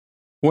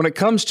When it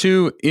comes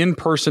to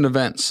in-person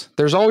events,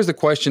 there's always the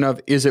question of,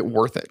 is it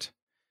worth it?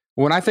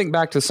 When I think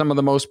back to some of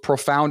the most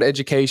profound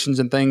educations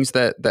and things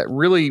that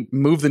really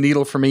move the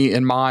needle for me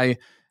in my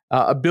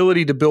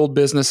ability to build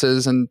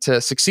businesses and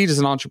to succeed as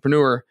an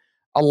entrepreneur,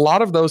 a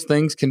lot of those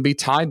things can be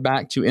tied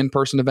back to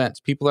in-person events,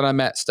 people that I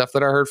met, stuff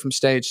that I heard from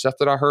stage, stuff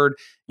that I heard,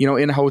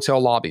 in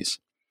hotel lobbies.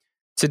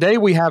 Today,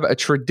 we have a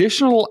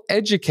traditional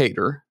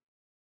educator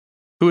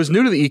who is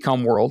new to the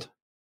e-com world,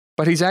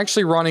 but he's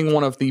actually running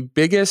one of the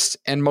biggest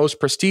and most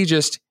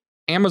prestigious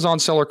Amazon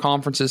seller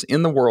conferences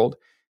in the world.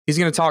 He's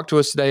going to talk to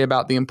us today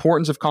about the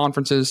importance of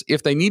conferences,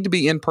 if they need to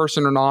be in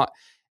person or not,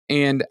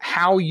 and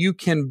how you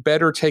can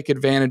better take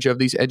advantage of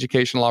these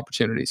educational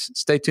opportunities.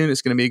 Stay tuned.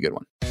 It's going to be a good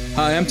one.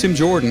 Hi, I'm Tim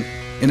Jordan,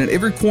 and in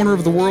every corner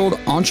of the world,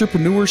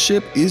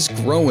 entrepreneurship is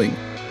growing.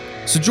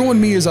 So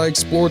join me as I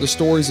explore the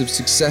stories of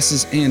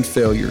successes and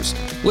failures.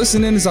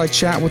 Listen in as I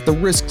chat with the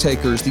risk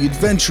takers, the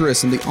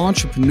adventurous, and the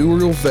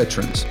entrepreneurial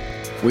veterans.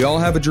 We all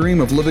have a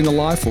dream of living a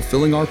life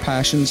fulfilling our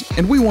passions,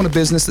 and we want a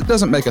business that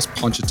doesn't make us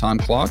punch a time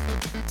clock,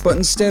 but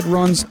instead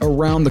runs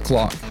around the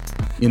clock,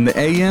 in the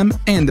AM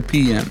and the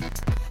PM.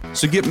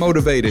 So get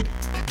motivated,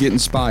 get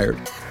inspired.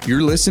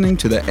 You're listening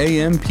to the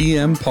AM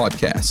PM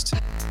podcast.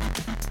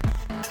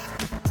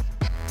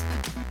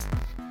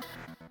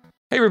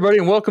 Hey everybody,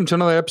 and welcome to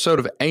another episode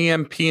of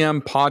AM PM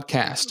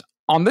podcast.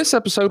 On this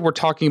episode, we're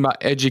talking about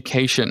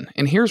education,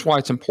 and here's why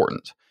it's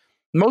important.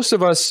 Most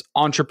of us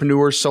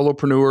entrepreneurs,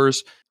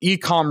 solopreneurs,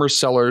 e-commerce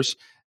sellers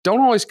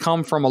don't always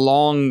come from a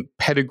long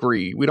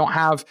pedigree. We don't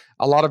have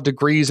a lot of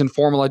degrees and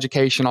formal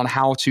education on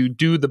how to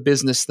do the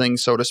business thing,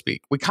 so to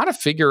speak. We kind of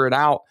figure it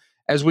out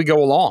as we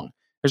go along.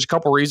 There's a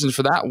couple reasons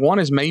for that. One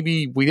is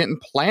maybe we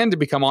didn't plan to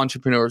become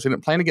entrepreneurs. We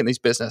didn't plan to get in these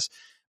business,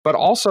 but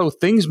also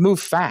things move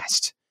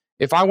fast.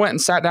 If I went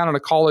and sat down in a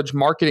college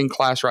marketing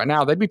class right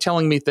now, they'd be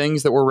telling me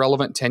things that were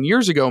relevant 10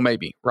 years ago,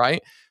 maybe,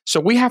 right? So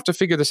we have to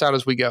figure this out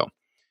as we go.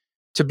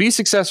 To be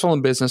successful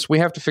in business, we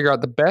have to figure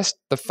out the best,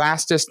 the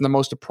fastest, and the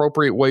most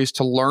appropriate ways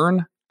to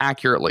learn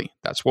accurately.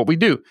 That's what we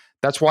do.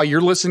 That's why you're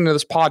listening to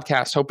this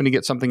podcast, hoping to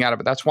get something out of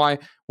it. That's why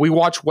we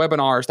watch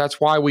webinars. That's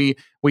why we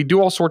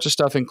do all sorts of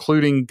stuff,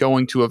 including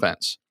going to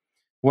events.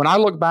 When I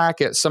look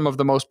back at some of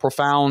the most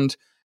profound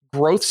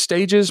growth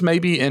stages,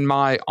 maybe in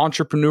my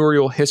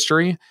entrepreneurial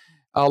history,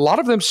 a lot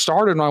of them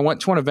started when I went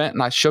to an event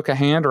and I shook a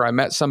hand, or I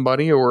met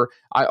somebody, or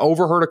I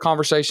overheard a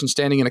conversation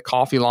standing in a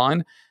coffee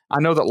line. I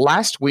know that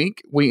last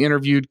week we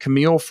interviewed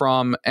Camille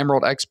from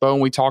Emerald Expo,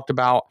 and we talked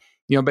about,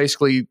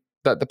 basically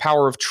the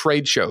power of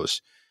trade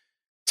shows.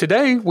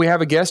 Today, we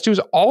have a guest who's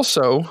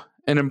also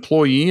an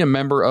employee, a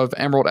member of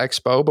Emerald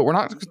Expo, but we're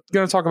not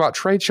going to talk about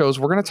trade shows.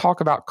 We're going to talk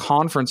about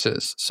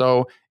conferences.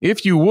 So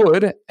if you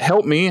would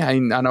help me, I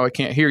know I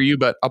can't hear you,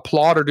 but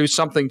applaud or do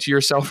something to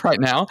yourself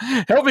right now.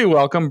 Help me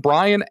welcome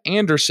Brian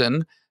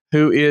Anderson,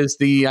 who is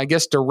the,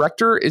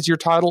 director is your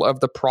title, of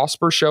the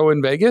Prosper Show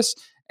in Vegas,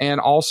 and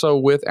also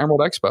with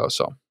Emerald Expo.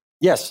 So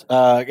yes,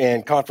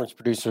 and conference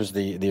producer is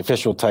the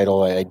official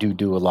title. I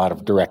do a lot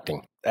of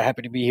directing.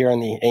 Happy to be here on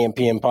the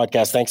AMPM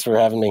podcast. Thanks for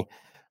having me,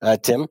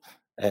 Tim,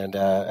 and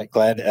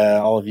glad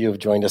all of you have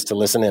joined us to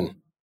listen in.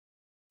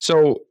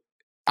 So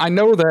I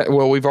know that,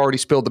 we've already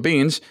spilled the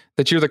beans,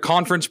 that you're the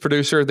conference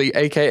producer, the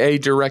AKA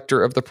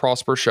director of the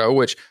Prosper Show,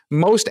 which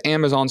most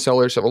Amazon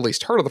sellers have at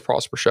least heard of the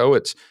Prosper Show.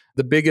 It's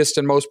the biggest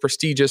and most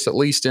prestigious, at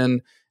least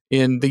in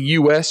the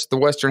U.S., the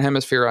Western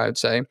Hemisphere, I would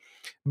say.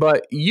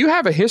 But you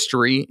have a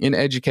history in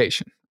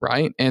education,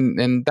 right?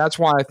 And that's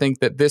why I think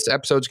that this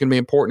episode is going to be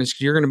important, is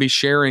you're going to be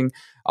sharing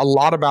a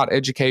lot about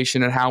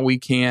education and how we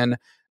can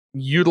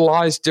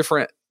utilize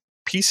different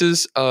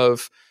pieces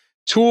of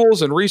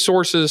tools and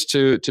resources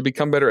to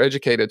become better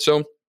educated.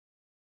 So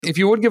if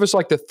you would give us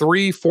like the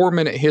 3-4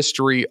 minute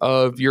history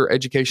of your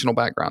educational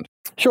background.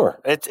 Sure.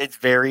 It's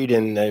varied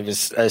and it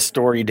was a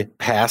storied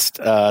past.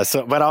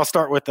 But I'll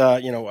start with,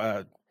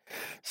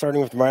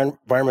 starting with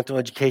environmental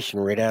education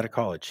right out of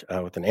college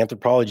with an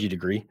anthropology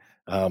degree.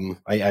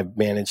 I've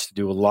managed to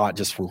do a lot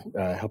just from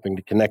helping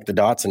to connect the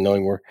dots and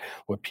knowing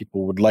what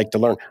people would like to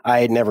learn.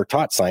 I had never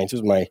taught science.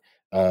 It was my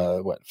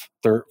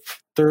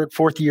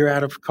fourth year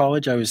out of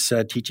college. I was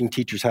teaching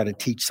teachers how to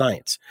teach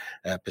science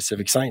at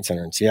Pacific Science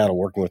Center in Seattle,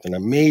 working with an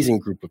amazing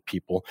group of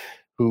people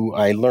who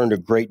I learned a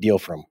great deal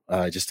from.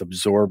 I just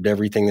absorbed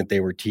everything that they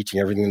were teaching,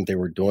 everything that they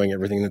were doing,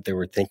 everything that they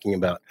were thinking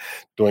about,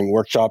 doing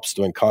workshops,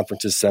 doing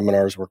conferences,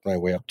 seminars, worked my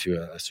way up to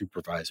a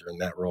supervisor in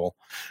that role.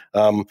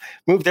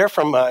 Moved there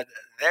from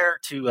there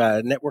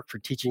to Network for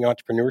Teaching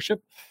Entrepreneurship,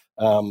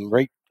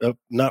 right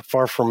not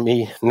far from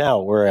me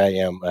now, where I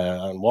am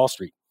on Wall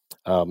Street.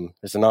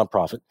 It's a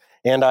nonprofit.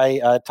 And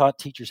I taught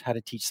teachers how to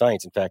teach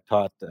science. In fact,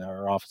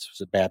 our office was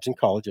at Babson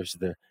College. I was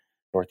the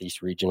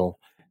Northeast Regional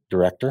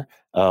Director.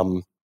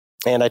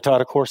 And I taught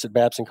a course at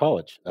Babson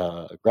College,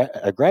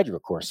 a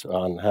graduate course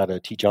on how to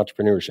teach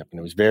entrepreneurship. And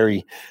it was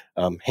very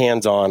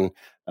hands-on,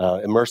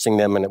 immersing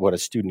them in what a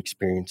student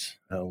experience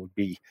would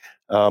be.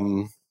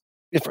 From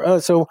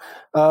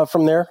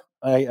there,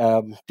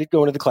 I did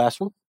go into the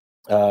classroom.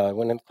 I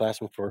went into the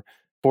classroom for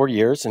 4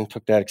 years and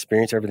took that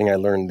experience, everything I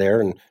learned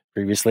there and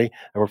previously.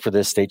 I worked for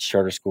the State's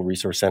Charter School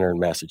Resource Center in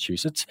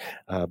Massachusetts,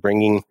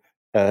 bringing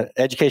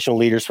educational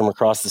leaders from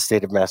across the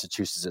state of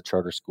Massachusetts at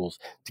charter schools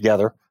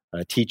together,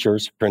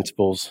 teachers,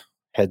 principals,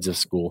 heads of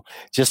school,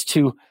 just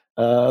to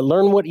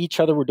learn what each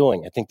other were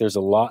doing. I think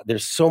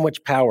there's so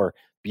much power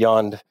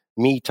beyond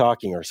me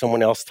talking or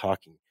someone else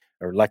talking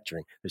or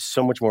lecturing. There's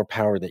so much more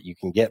power that you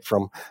can get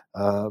from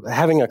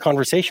having a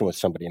conversation with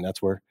somebody, and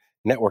that's where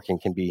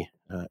networking can be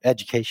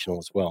educational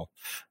as well.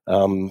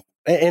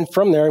 And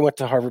from there, I went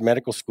to Harvard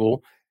Medical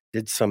School,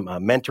 did some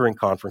mentoring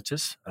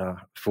conferences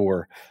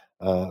for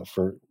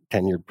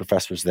tenured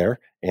professors there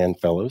and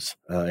fellows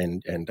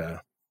and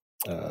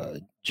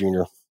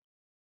junior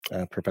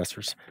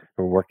professors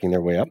who were working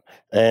their way up,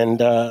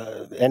 and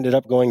ended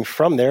up going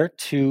from there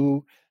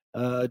to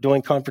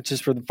doing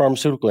conferences for the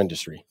pharmaceutical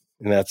industry.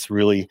 And that's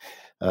really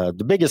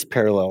the biggest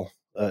parallel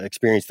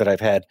experience that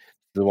I've had,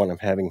 the one I'm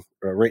having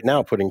right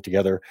now, putting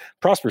together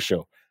Prosper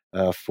Show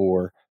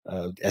for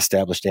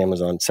established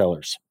Amazon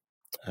sellers.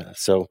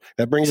 So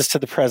that brings us to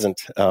the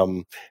present.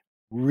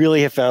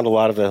 Really have found a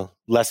lot of the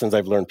lessons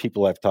I've learned,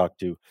 people I've talked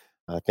to,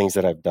 things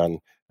that I've done,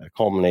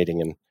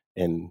 culminating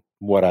in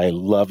what I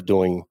love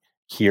doing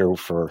here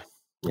for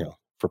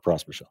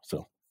Prosper Show.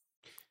 So,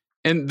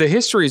 and the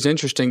history is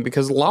interesting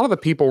because a lot of the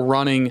people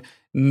running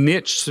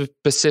niche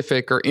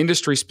specific or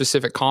industry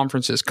specific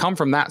conferences come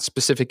from that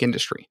specific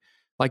industry.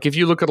 Like if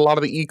you look at a lot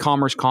of the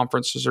e-commerce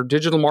conferences or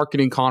digital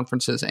marketing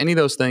conferences, any of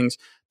those things,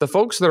 the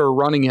folks that are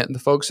running it and the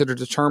folks that are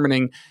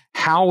determining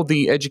how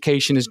the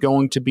education is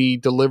going to be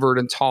delivered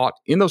and taught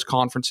in those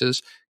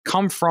conferences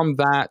come from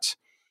that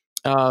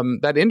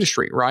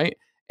industry, right?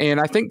 And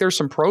I think there's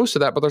some pros to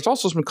that, but there's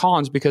also some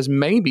cons because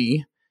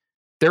maybe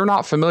they're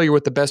not familiar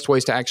with the best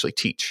ways to actually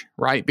teach,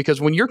 right?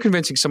 Because when you're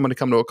convincing someone to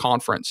come to a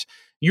conference,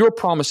 you're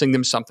promising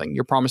them something.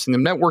 You're promising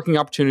them networking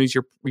opportunities.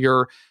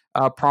 You're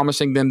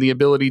promising them the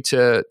ability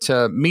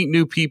to meet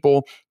new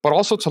people, but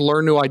also to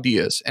learn new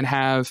ideas and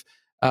have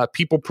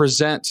people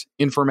present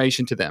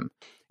information to them.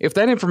 If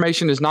that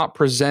information is not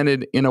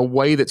presented in a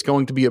way that's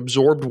going to be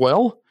absorbed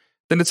well,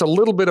 then it's a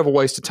little bit of a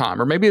waste of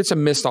time, or maybe it's a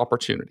missed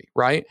opportunity,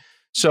 right?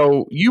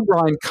 So you,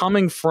 Brian,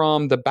 coming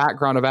from the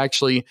background of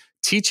actually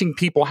teaching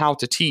people how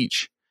to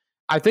teach,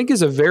 I think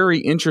is a very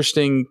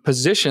interesting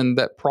position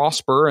that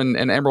Prosper and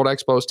Emerald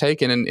Expo has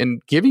taken in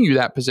giving you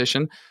that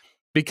position,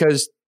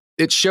 because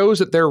it shows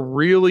that they're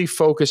really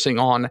focusing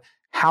on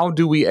how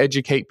do we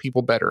educate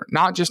people better,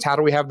 not just how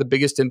do we have the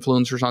biggest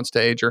influencers on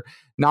stage, or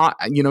not,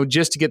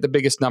 just to get the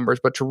biggest numbers,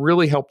 but to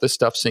really help this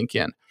stuff sink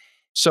in.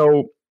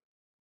 So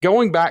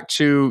going back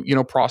to,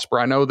 Prosper,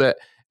 I know that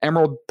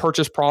Emerald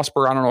purchased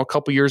Prosper, a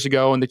couple years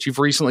ago, and that you've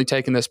recently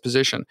taken this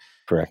position.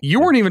 Correct. You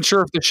weren't even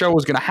sure if the show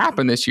was going to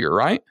happen this year,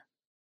 right?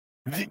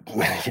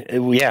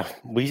 Yeah,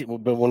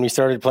 but when we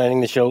started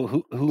planning the show,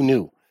 who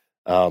knew?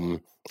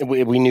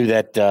 We knew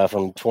that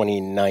from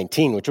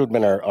 2019, which would have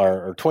been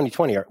our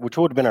 2020, which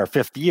would have been our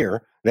 5th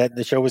year, that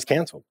the show was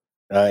canceled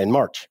in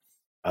March.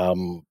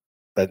 So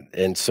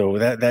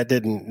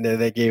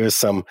that gave us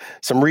some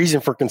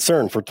reason for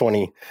concern for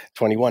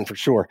 2021 for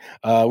sure.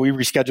 We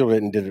rescheduled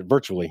it and did it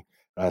virtually,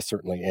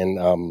 certainly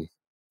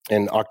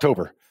in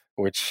October,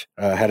 which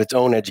had its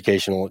own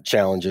educational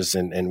challenges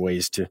and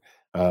ways to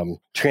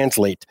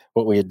translate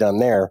what we had done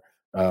there,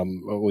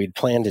 what we'd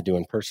planned to do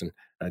in person,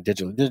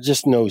 digitally. There's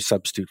just no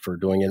substitute for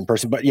doing it in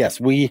person. But yes,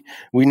 we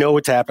know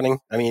what's happening.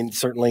 I mean,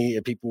 certainly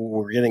people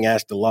were getting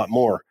asked a lot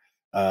more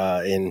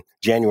in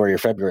January or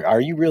February.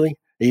 Are you really?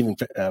 Even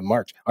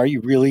March. Are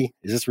you really?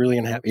 Is this really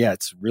going to happen? Yeah,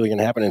 it's really going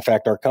to happen. In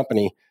fact, our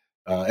company,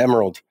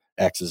 Emerald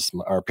X, is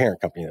our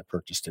parent company that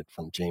purchased it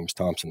from James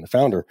Thompson, the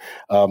founder,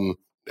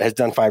 has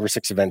done 5 or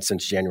 6 events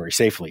since January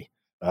safely.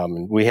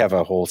 We have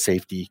a whole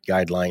safety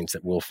guidelines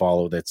that we'll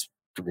follow that's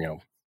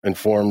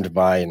informed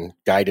by and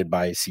guided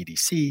by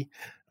CDC,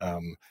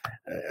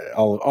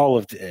 all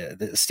of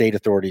the state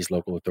authorities,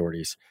 local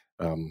authorities,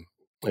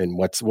 and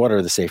what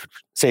are the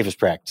safest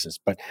practices.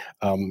 But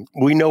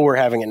we know we're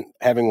having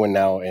one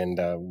now, and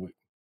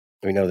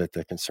we know that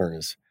the concern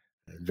is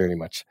very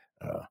much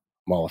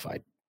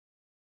mollified.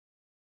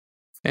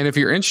 And if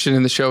you're interested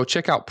in the show,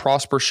 check out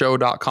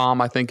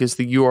prospershow.com, I think is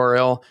the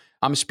URL.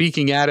 I'm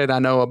speaking at it. I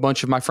know a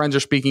bunch of my friends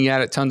are speaking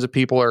at it. Tons of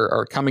people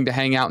are coming to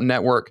hang out and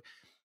network.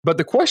 But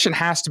the question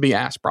has to be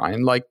asked,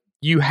 Brian, like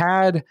you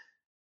had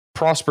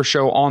Prosper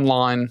Show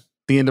online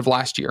the end of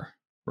last year,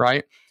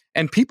 right?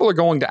 And people are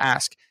going to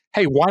ask,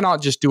 hey, why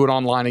not just do it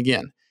online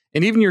again?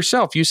 And even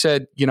yourself, you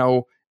said,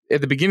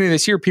 at the beginning of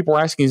this year, people were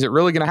asking, is it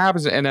really going to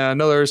happen? And I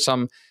know there's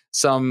some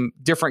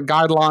different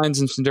guidelines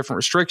and some different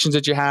restrictions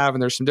that you have,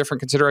 and there's some different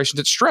considerations.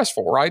 It's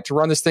stressful, right? To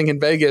run this thing in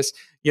Vegas,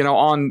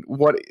 on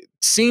what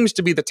seems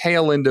to be the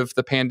tail end of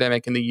the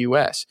pandemic in the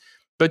US.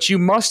 But you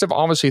must have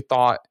obviously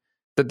thought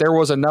that there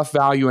was enough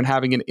value in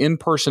having an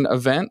in-person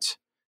event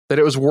that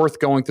it was worth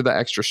going through the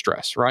extra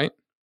stress, right?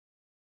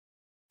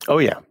 Oh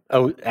yeah.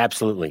 Oh,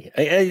 absolutely.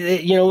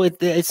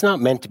 It's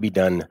not meant to be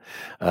done.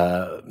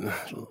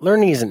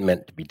 Learning isn't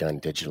meant to be done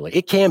digitally.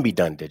 It can be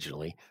done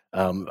digitally.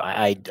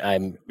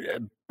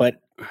 But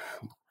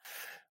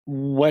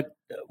what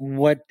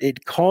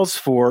it calls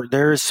for,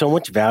 there is so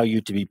much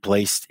value to be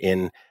placed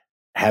in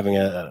having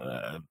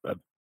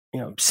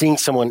seeing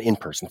someone in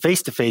person,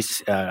 face to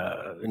face,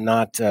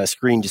 not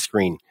screen to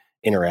screen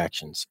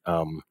interactions.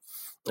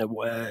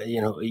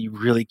 You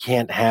really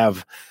can't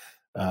have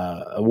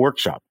a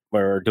workshop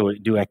or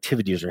do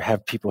activities or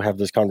have people have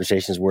those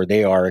conversations where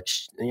they are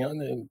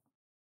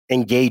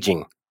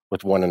engaging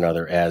with one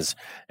another as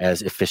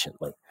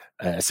efficiently,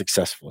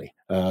 successfully.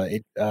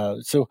 When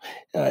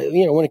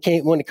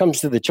it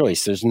comes to the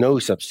choice, there's no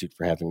substitute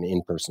for having an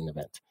in-person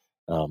event.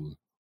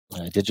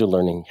 Digital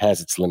learning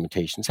has its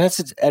limitations, has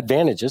its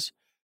advantages,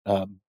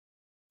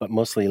 but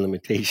mostly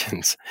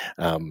limitations.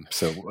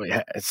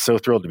 It's so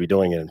thrilled to be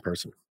doing it in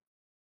person.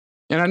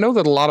 And I know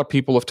that a lot of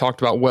people have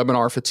talked about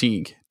webinar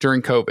fatigue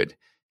during COVID.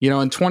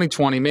 In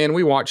 2020, man,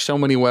 we watched so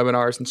many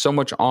webinars and so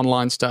much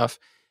online stuff.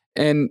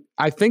 And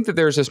I think that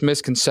there's this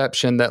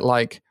misconception that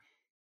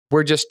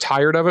we're just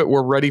tired of it.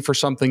 We're ready for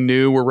something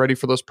new. We're ready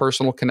for those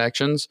personal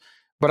connections.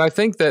 But I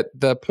think that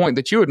the point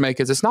that you would make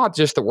is it's not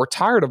just that we're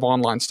tired of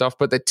online stuff,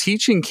 but that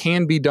teaching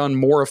can be done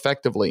more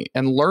effectively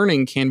and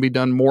learning can be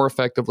done more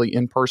effectively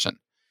in person.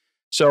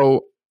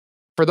 So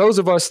for those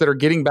of us that are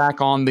getting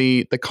back on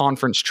the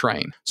conference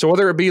train, so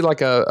whether it be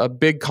like a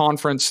big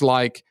conference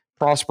like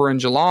Prosper in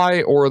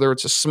July, or whether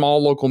it's a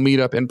small local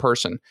meetup in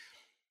person,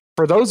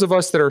 for those of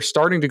us that are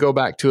starting to go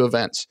back to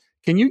events,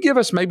 can you give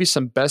us maybe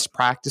some best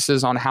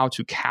practices on how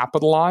to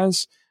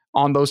capitalize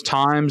on those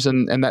times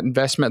and that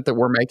investment that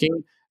we're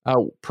making,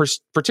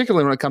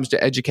 particularly when it comes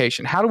to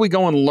education? How do we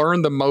go and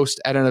learn the most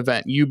at an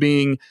event, you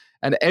being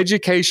an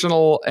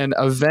educational and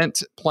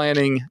event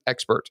planning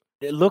expert?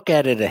 Look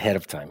at it ahead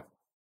of time.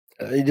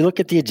 You look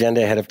at the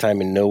agenda ahead of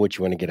time and know what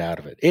you want to get out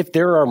of it. If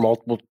there are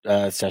multiple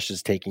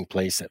sessions taking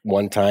place at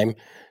one time,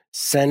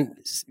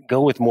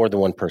 go with more than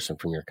one person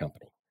from your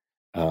company.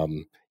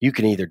 You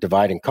can either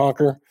divide and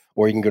conquer,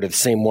 or you can go to the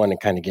same one and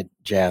kind of get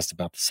jazzed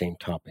about the same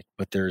topic.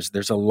 But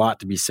there's a lot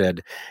to be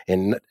said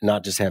in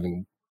not just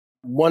having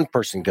one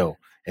person go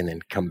and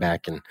then come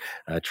back and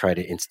try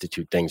to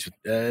institute things.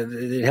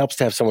 It helps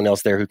to have someone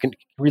else there who can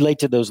relate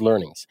to those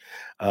learnings.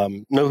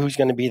 Know who's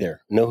going to be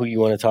there. Know who you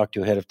want to talk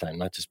to ahead of time,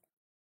 not just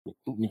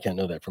you can't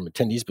know that from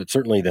attendees, but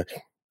certainly the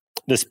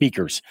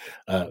speakers.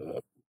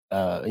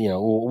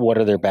 What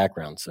are their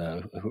backgrounds?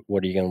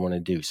 What are you going to want to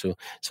do? So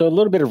a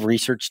little bit of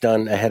research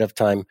done ahead of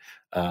time,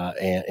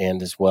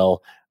 and as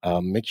well,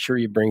 make sure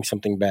you bring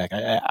something back.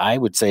 I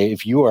would say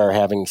if you are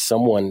having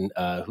someone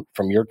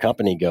from your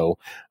company go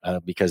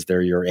because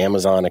they're your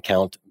Amazon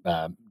account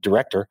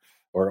director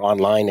or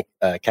online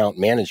account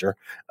manager,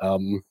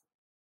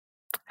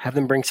 have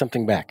them bring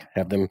something back.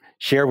 Have them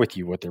share with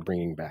you what they're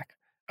bringing back.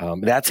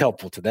 That's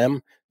helpful to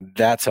them.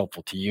 That's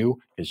helpful to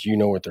you because you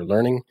know what they're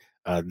learning.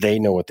 They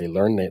know what they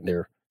learn.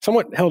 They're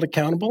somewhat held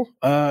accountable,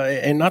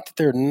 and not that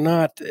they're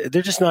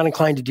just not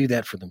inclined to do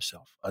that for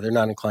themselves. They're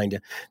not inclined to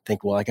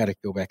think, well, I got to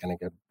go back and I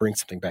got to bring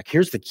something back.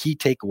 Here's the key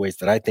takeaways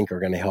that I think are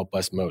going to help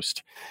us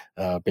most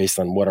based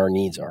on what our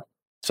needs are.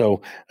 And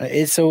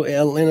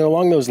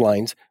along those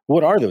lines,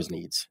 what are those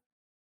needs?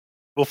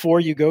 Before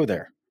you go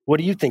there, what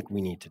do you think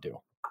we need to do?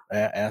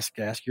 Ask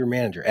your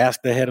manager.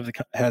 Ask the head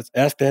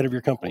of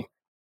your company.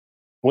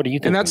 What do you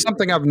think? And that's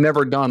something I've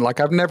never done.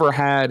 I've never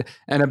had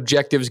an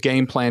objectives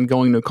game plan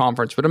going to a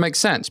conference, but it makes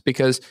sense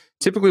because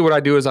typically what I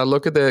do is I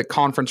look at the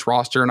conference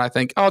roster and I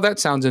think, oh, that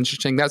sounds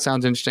interesting. That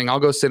sounds interesting. I'll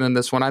go sit in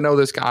this one. I know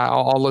this guy.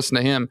 I'll listen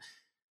to him.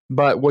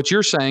 But what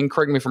you're saying,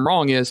 correct me if I'm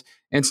wrong, is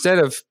instead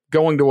of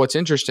going to what's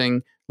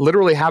interesting,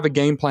 literally have a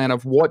game plan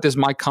of what does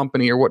my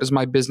company or what does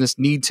my business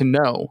need to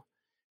know,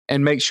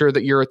 and make sure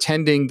that you're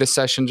attending the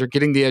sessions or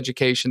getting the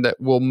education that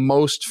will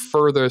most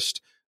furthest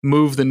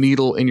move the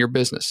needle in your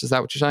business. Is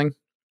that what you're saying?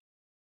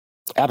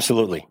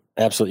 Absolutely.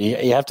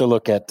 You have to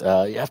look at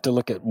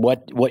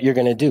what you're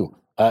going to do.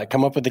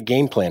 Come up with a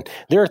game plan.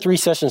 There are 3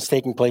 sessions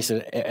taking place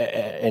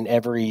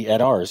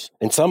at ours,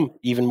 and some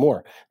even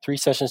more. 3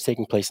 sessions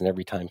taking place in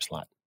every time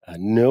slot.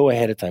 Know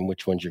ahead of time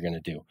which ones you're going to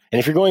do. And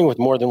if you're going with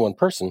more than one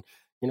person,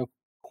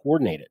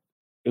 coordinate it.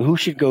 Who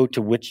should go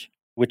to which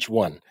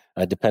one,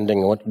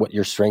 depending on what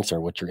your strengths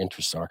are, what your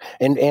interests are,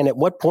 and at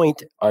what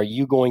point are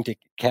you going to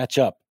catch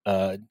up?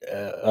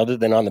 Other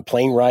than on the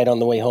plane ride on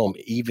the way home,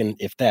 even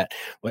if that,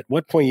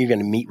 what point are you going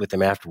to meet with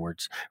them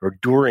afterwards or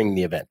during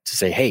the event to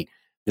say, hey,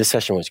 this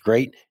session was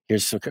great.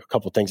 Here's a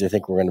couple of things I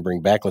think we're going to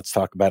bring back. Let's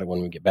talk about it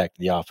when we get back to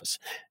the office.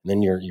 And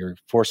then you're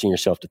forcing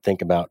yourself to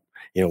think about,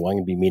 I'm going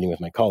to be meeting with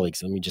my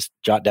colleagues. Let me just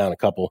jot down a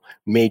couple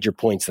major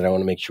points that I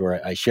want to make sure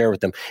I share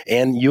with them.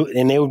 And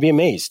they would be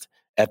amazed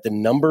at the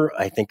number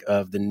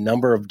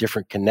of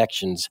different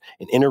connections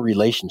and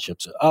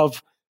interrelationships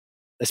of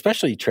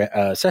especially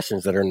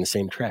sessions that are in the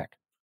same track.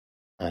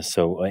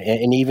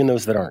 And even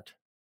those that aren't.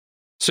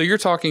 So you're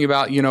talking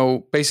about,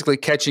 basically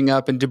catching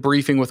up and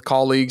debriefing with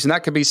colleagues. And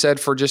that could be said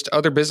for just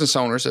other business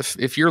owners.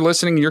 If you're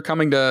listening and you're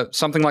coming to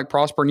something like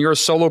Prosper and you're a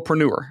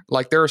solopreneur,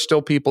 there are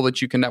still people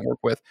that you can network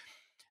with.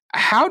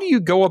 How do you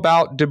go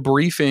about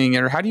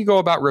debriefing, or how do you go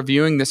about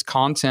reviewing this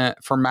content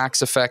for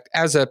Max Effect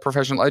as a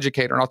professional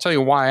educator? And I'll tell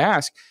you why I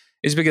ask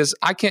is because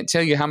I can't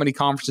tell you how many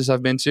conferences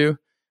I've been to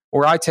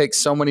where I take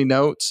so many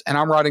notes and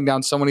I'm writing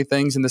down so many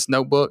things in this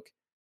notebook,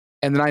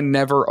 and then I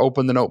never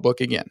open the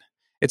notebook again.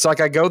 It's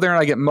like I go there and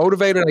I get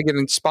motivated, I get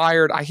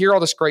inspired, I hear all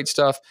this great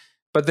stuff,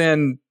 but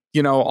then,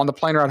 on the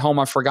plane ride home,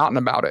 I've forgotten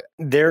about it.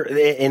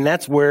 And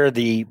that's where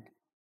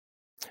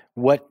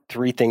what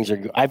three things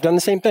are. I've done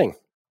the same thing,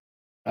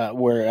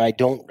 where I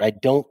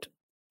don't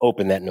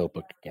open that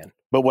notebook again.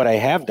 But what I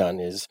have done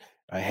is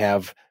I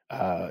have,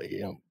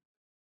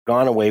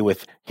 gone away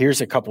with,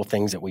 here's a couple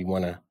things that we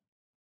want to,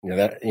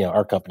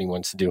 our company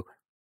wants to do.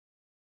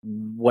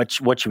 What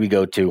should we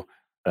go to?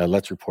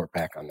 Let's report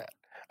back on that.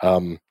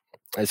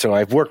 So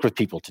I've worked with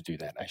people to do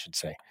that, I should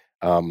say.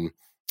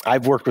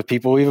 I've worked with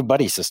people. We have a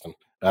buddy system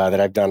that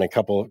I've done a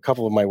couple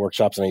of my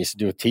workshops, and I used to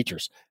do with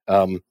teachers.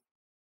 Find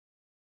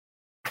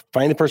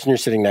the person you're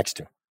sitting next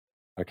to.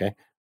 Okay.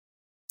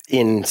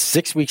 In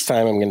 6 weeks'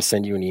 time, I'm going to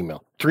send you an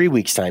email. 3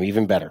 weeks' time,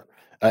 even better.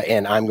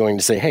 And I'm going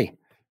to say, hey,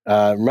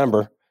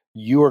 remember,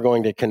 you are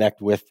going to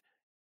connect with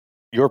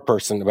your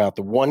person about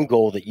the one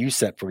goal that you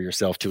set for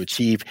yourself to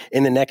achieve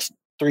in the next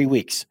 3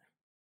 weeks.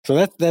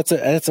 So that's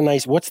a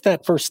nice, what's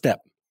that first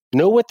step?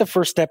 Know what the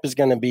first step is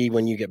going to be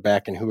when you get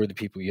back, and who are the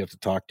people you have to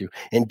talk to.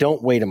 And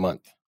don't wait a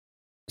month.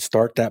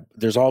 Start that.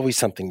 There's always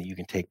something that you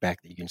can take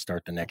back that you can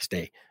start the next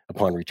day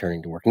upon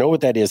returning to work. Know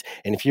what that is.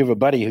 And if you have a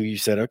buddy who you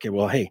said, okay,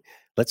 well, hey,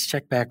 let's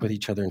check back with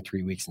each other in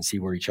 3 weeks and see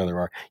where each other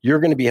are. You're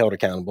going to be held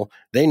accountable.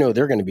 They know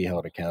they're going to be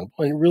held accountable.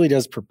 And it really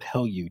does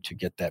propel you to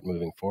get that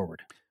moving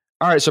forward.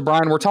 All right. So,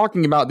 Brian, we're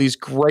talking about these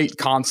great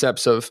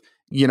concepts of,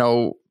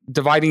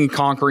 dividing and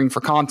conquering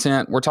for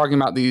content. We're talking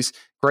about these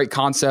great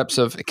concepts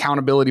of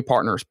accountability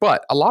partners.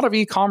 But a lot of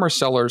e-commerce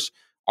sellers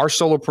are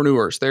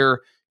solopreneurs. They're,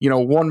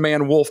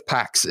 one-man wolf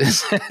packs,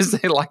 as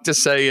they like to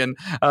say in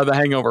The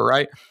Hangover,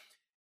 right?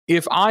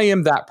 If I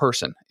am that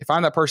person, if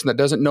I'm that person that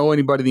doesn't know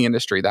anybody in the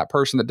industry, that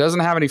person that doesn't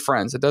have any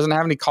friends, that doesn't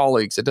have any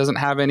colleagues, that doesn't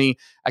have any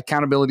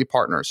accountability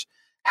partners,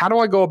 how do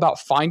I go about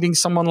finding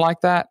someone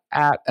like that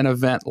at an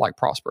event like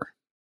Prosper?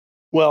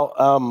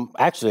 Well,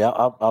 actually,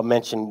 I'll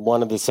mention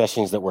one of the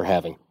sessions that we're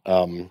having,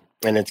 and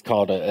it's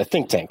called a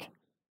think tank.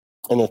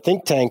 And the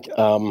think tank,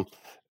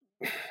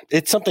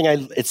 it's something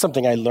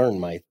I learned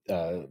my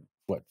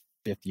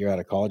fifth year out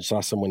of college. Saw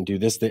someone do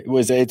this.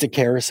 It's a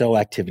carousel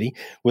activity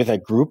with a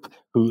group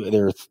who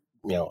they're,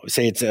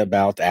 say it's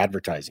about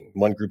advertising.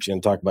 One group's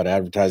going to talk about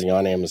advertising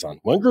on Amazon.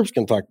 One group's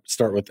going to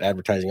start with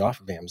advertising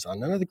off of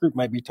Amazon. Another group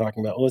might be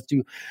talking about, let's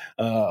do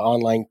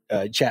online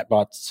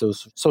chatbots, so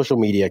social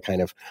media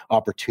kind of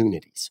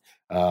opportunities.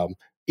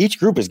 Each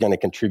group is going to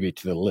contribute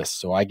to the list.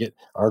 So I get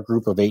our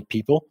group of 8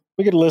 people.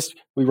 We get a list.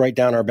 We write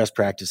down our best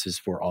practices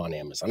for on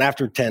Amazon.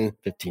 After 10,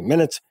 15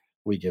 minutes,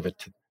 we give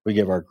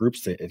our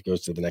groups, it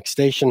goes to the next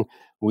station.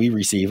 We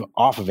receive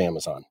off of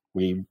Amazon.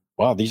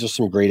 Wow, these are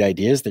some great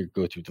ideas. They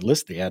go through the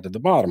list, they add to the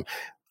bottom.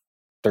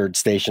 Third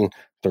station,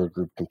 third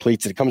group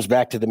completes it. It comes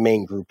back to the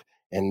main group,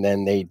 and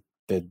then the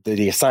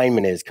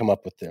assignment is come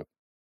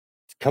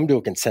to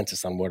a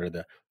consensus on what are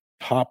the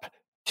top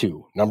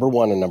 2, number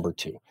 1 and number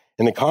 2.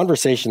 And the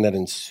conversation that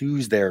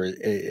ensues there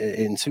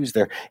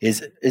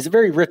is a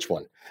very rich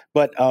one.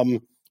 But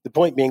the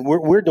point being,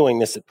 we're doing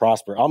this at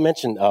Prosper. I'll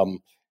mention,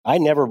 I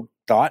never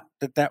thought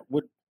that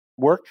would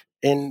work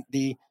in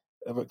the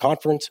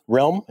conference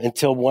realm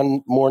until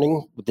one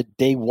morning, the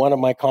day one of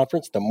my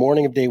conference, the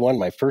morning of day one,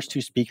 my first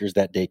 2 speakers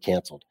that day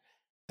canceled.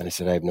 And I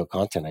said, I have no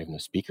content. I have no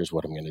speakers.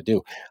 What am I going to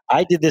do?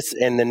 I did this.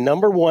 And the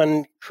number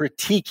one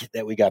critique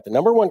that we got, the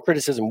number one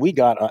criticism we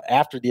got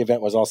after the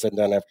event was all said and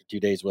done after 2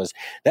 days was,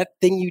 that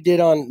thing you did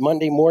on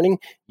Monday morning,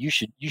 you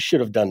should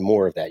have done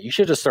more of that. You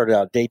should have started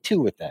out day 2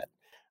 with that.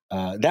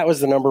 That was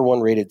the number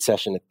 1 rated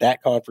session at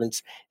that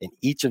conference, and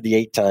each of the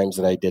 8 times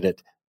that I did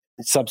it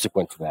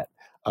subsequent to that.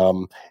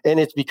 And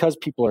it's because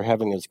people are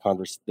having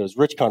those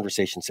rich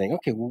conversations saying,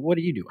 okay, well, what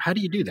do you do? How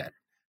do you do that?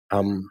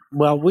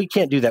 Well, we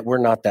can't do that. We're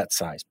not that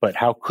size, but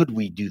how could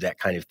we do that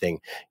kind of thing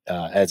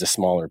as a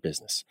smaller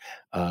business?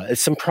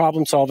 It's some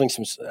problem solving,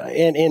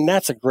 and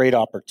that's a great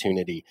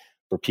opportunity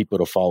for people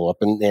to follow up.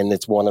 And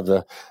it's one of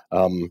the,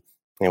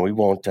 we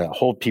won't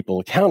hold people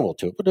accountable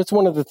to it, but it's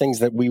one of the things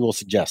that we will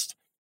suggest.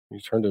 You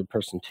turn to the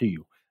person to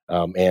you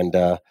and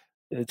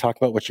talk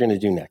about what you're going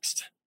to do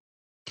next.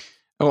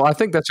 Well, I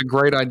think that's a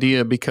great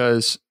idea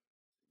because,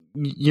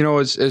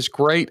 as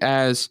great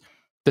as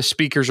the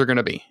speakers are going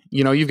to be,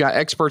 you've got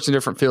experts in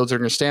different fields that are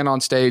going to stand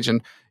on stage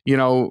and,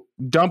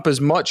 dump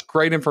as much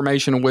great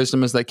information and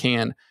wisdom as they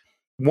can.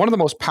 One of the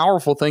most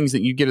powerful things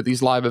that you get at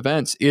these live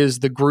events is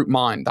the group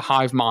mind, the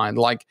hive mind,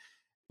 like,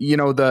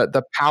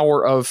 the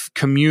power of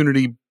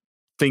community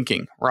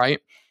thinking,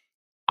 right?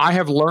 I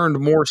have learned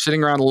more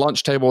sitting around a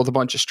lunch table with a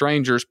bunch of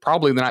strangers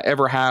probably than I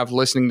ever have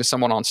listening to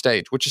someone on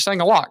stage, which is saying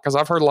a lot because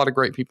I've heard a lot of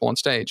great people on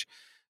stage.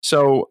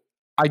 So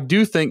I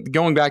do think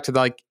going back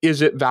to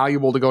is it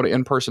valuable to go to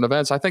in-person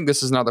events? I think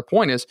this is another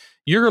point is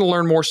you're going to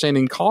learn more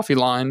standing coffee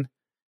line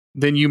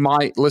than you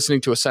might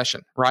listening to a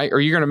session, right? Or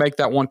you're going to make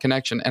that one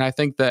connection. And I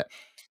think that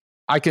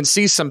I can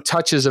see some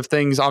touches of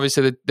things,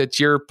 obviously, that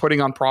you're putting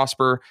on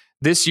Prosper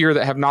this year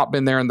that have not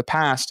been there in the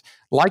past,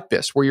 like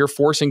this, where you're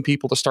forcing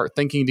people to start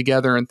thinking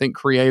together and think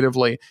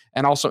creatively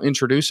and also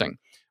introducing.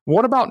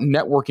 What about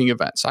networking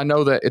events? I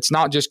know that it's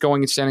not just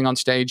going and standing on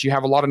stage. You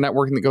have a lot of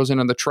networking that goes in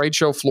on the trade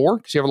show floor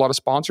because you have a lot of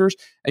sponsors.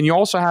 And you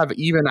also have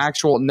even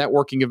actual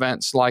networking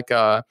events like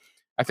I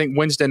think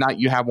Wednesday night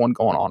you have one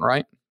going on,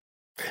 right?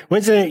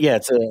 Wednesday, yeah,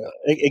 it's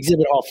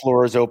exhibit hall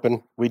floor is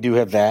open. We do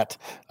have that.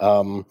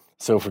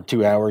 So for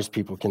 2 hours,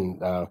 people can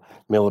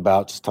mill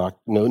about, just talk.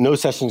 No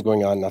sessions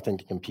going on, nothing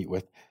to compete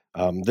with.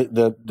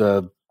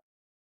 The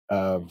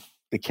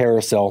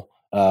carousel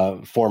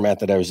format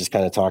that I was just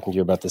kind of talking to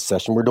you about this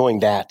session, we're doing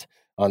that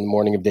on the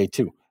morning of day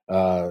 2.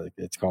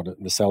 It's called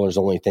the Sellers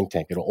Only Think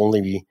Tank. It'll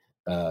only be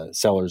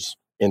sellers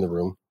in the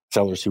room,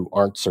 sellers who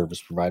aren't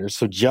service providers,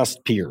 so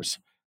just peers.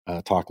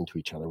 Talking to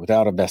each other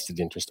without a vested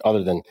interest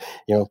other than,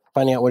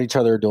 finding out what each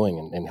other are doing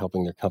and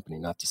helping their company,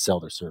 not to sell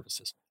their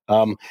services.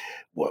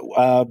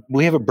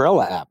 We have a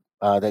Brella app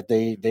that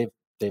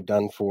they've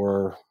done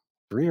for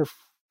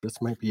its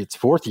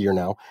 4th year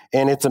now,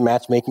 and it's a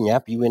matchmaking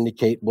app. You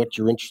indicate what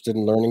you're interested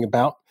in learning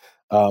about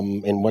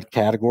in what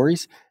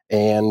categories,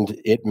 and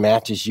it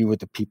matches you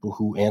with the people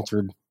who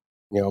answered,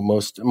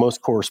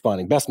 most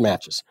corresponding, best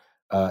matches.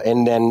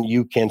 And then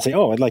you can say,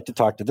 "Oh, I'd like to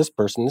talk to this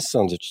person. This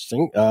sounds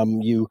interesting."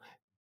 You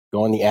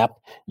go on the app,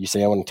 you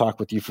say, "I want to talk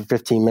with you for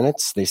 15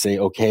 minutes. They say,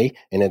 "Okay."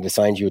 And it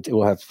assigns you, it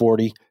will have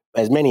 40,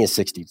 as many as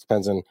 60. It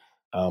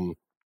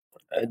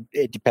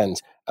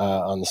depends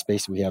on the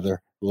space we have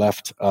there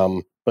left.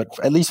 But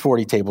at least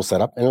 40 tables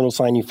set up, and it'll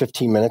assign you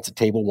 15 minutes at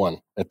table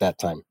 1 at that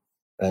time.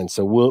 And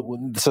so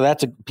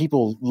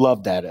people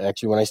love that.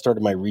 Actually, when I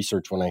started my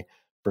research, when I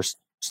first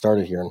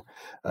started here in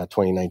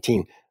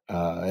 2019,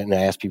 and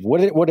I asked people,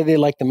 what did they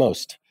like the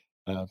most?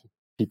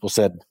 People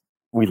said,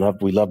 we love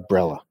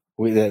Brella.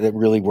 That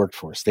really worked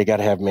for us. They got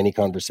to have many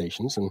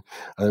conversations, and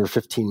there were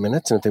 15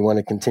 minutes. And if they want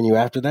to continue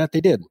after that,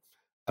 they did,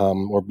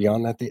 or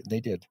beyond that,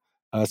 they did.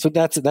 So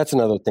that's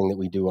another thing that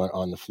we do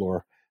on the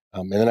floor.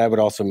 And then I would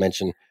also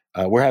mention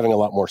we're having a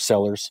lot more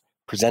sellers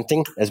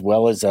presenting as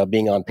well as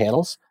being on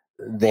panels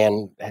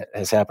than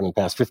has happened in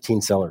the past. 15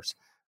 sellers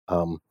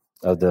of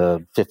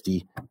the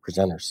 50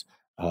 presenters,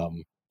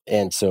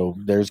 and so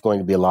there's going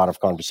to be a lot of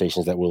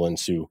conversations that will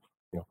ensue,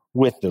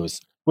 with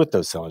those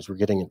sellers. We're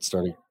getting it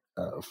started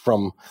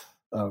from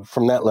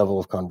that level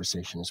of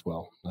conversation as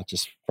well, not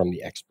just from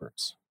the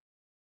experts.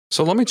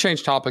 So let me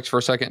change topics for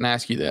a second and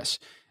ask you this.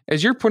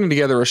 As you're putting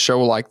together a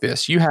show like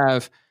this, you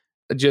have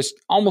just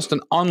almost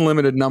an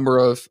unlimited number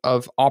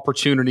of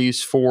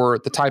opportunities for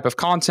the type of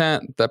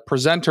content, the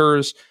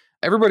presenters.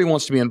 Everybody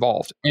wants to be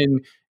involved.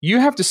 And you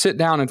have to sit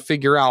down and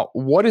figure out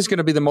what is going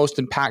to be the most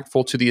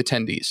impactful to the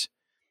attendees.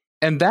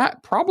 And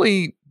that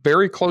probably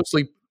very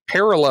closely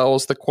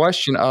parallels the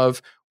question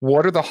of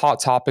what are the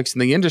hot topics in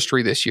the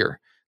industry this year?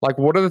 Like,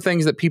 what are the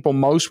things that people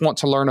most want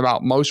to learn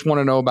about, most want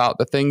to know about,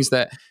 the things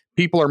that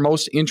people are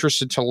most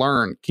interested to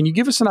learn? Can you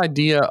give us an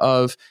idea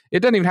of, it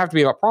doesn't even have to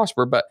be about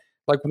Prosper, but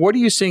like, what are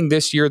you seeing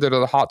this year that are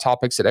the hot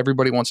topics that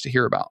everybody wants to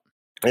hear about?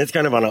 It's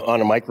kind of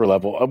on a micro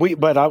level.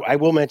 But I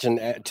will mention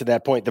to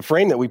that point, the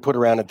frame that we put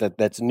around it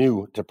that's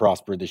new to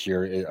Prosper this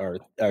year are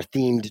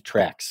themed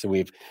tracks. So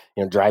we've,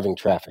 driving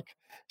traffic.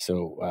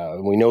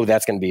 So we know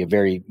that's going to be a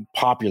very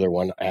popular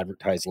one.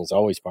 Advertising is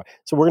always popular.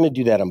 So we're going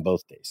to do that on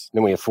both days.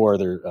 Then we have 4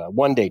 other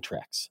one-day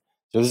tracks.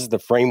 So this is the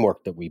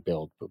framework that we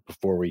build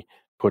before we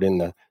put in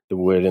the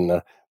wood and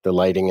the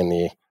lighting and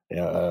the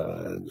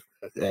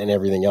and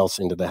everything else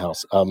into the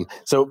house.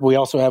 So we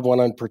also have one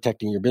on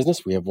protecting your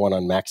business. We have one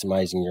on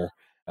maximizing your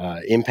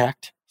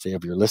impact, say,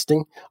 of your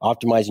listing,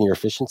 optimizing your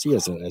efficiency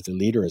as a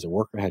leader, as a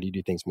worker. How do you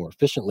do things more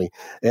efficiently?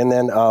 And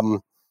then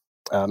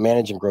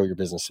manage and grow your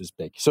business is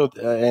big. So,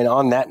 and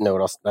on that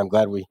note, I'm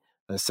glad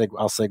I'll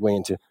segue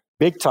into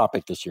big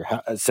topic this year: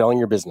 selling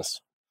your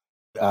business.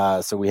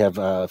 So we have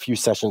a few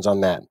sessions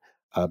on that.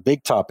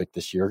 Big topic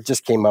this year. It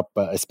just came up,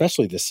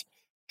 especially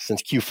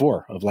since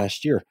Q4 of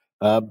last year.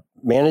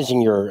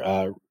 Managing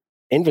your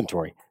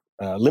inventory,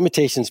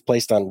 limitations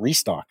placed on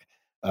restock,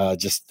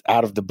 just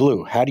out of the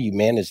blue. How do you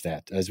manage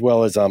that? As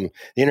well as the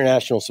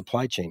international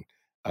supply chain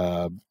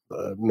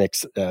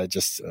mix,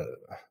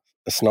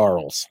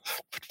 snarls,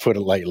 put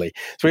it lightly.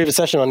 So we have a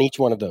session on each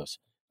one of those.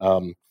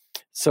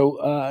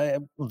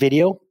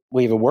 Video,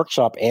 we have a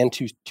workshop and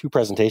two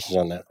presentations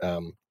on that.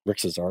 Rick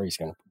Cesari is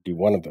going to do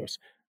one of those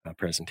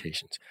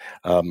presentations.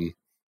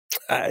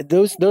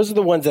 Those are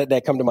the ones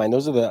that come to mind.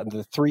 Those are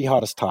the 3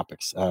 hottest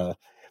topics.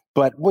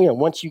 But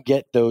once you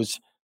get those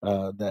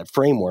that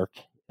framework,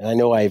 and I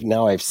know I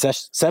have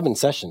 7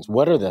 sessions.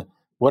 What are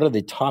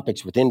the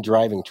topics within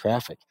driving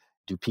traffic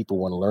do people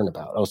want to learn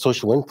about? Oh,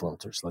 social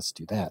influencers. Let's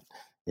do that.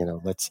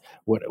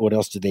 What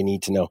else do they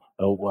need to know?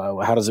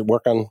 Oh, how does it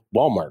work on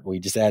Walmart? We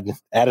just added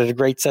a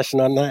great session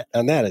on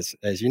that.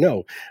 As you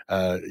know,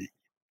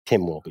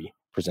 Tim will be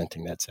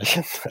presenting that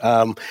session.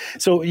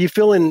 So you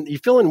fill in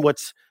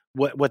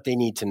what they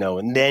need to know,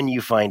 and then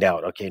you find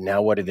out, okay,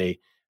 now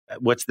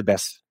what's the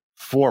best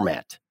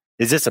format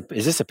Is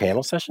this a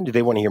panel session? Do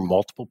they want to hear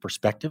multiple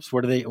perspectives?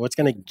 What's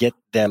going to get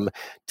them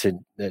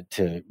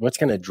to what's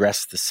going to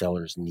address the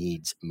seller's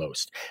needs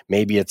most?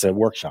 Maybe it's a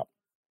workshop.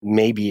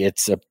 Maybe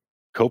it's a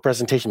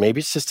co-presentation. Maybe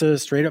it's just a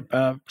straight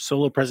up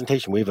solo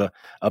presentation. We have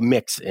a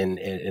mix, and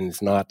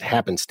it's not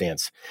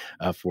happenstance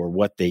for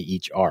what they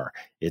each are.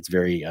 It's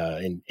very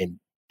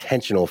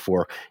intentional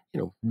for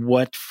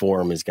what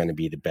form is going to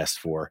be the best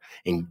for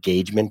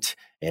engagement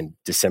and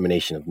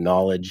dissemination of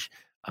knowledge.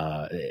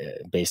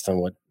 Based on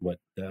what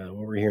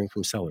we're hearing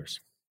from sellers.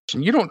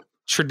 You don't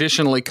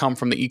traditionally come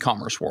from the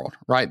e-commerce world,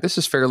 right? This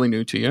is fairly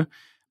new to you.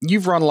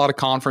 You've run a lot of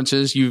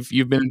conferences. You've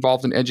been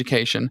involved in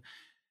education.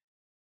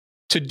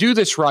 To do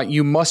this right,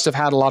 you must have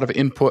had a lot of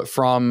input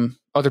from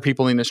other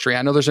people in the industry.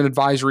 I know there's an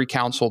advisory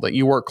council that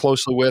you work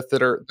closely with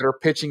that are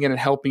pitching in and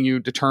helping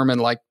you determine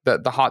like the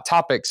hot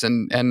topics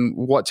and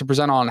what to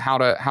present on, how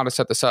to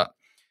set this up.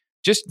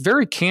 Just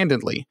very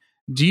candidly,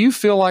 do you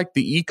feel like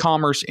the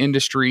e-commerce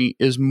industry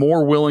is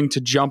more willing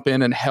to jump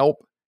in and help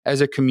as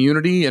a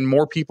community, and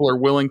more people are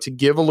willing to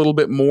give a little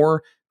bit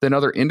more than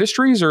other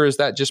industries, or is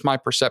that just my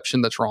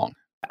perception that's wrong?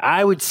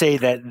 I would say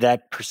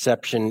that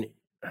perception,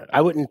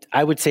 I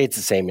would say it's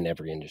the same in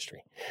every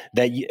industry.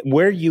 That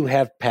where you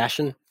have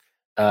passion,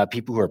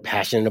 people who are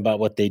passionate about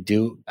what they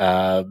do,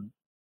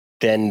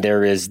 then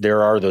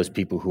there are those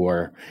people who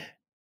are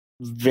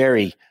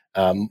very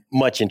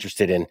much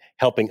interested in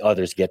helping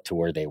others get to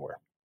where they were.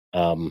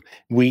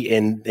 We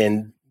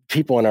and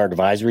people in our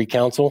advisory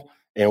council,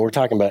 and we're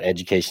talking about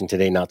education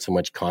today, not so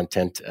much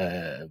content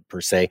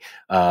per se,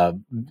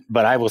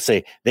 but I will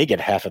say they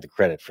get half of the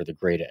credit for the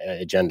great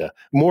agenda,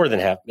 more than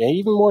half,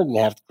 even more than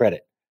half the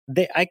credit.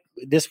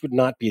 This would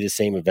not be the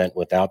same event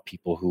without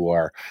people who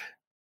are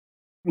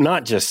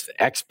not just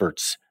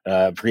experts,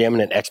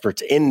 preeminent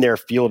experts in their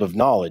field of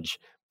knowledge,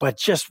 but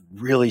just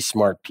really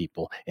smart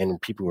people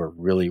and people who are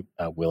really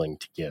willing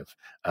to give.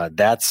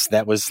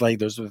 That was like,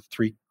 those are the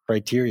three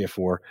criteria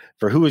for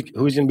who's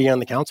going to be on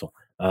the council.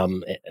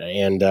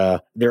 And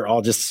they're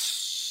all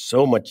just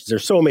they're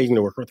so amazing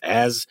to work with,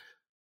 as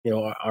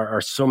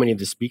are so many of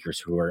the speakers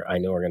who I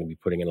know are going to be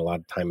putting in a lot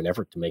of time and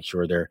effort to make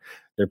sure they're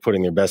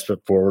putting their best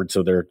foot forward.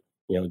 So they're,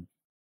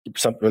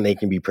 something they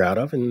can be proud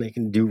of and they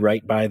can do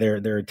right by their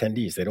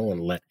attendees. They don't want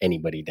to let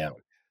anybody down.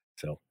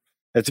 So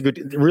that's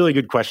really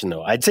good question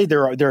though. I'd say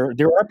there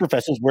are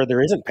professions where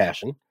there isn't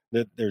passion,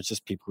 that there's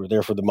just people who are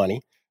there for the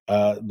money.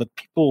 But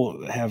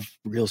people have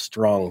real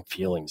strong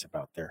feelings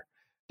about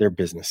their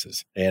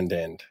businesses and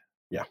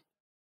yeah.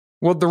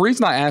 Well, the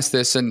reason I asked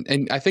this,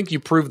 and I think you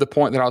proved the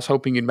point that I was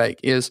hoping you'd make,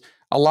 is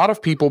a lot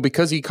of people,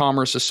 because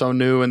e-commerce is so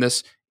new and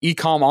this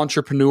e-com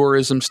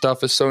entrepreneurism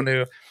stuff is so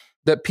new,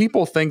 that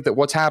people think that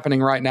what's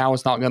happening right now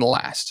is not going to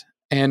last.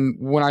 And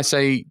when I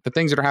say the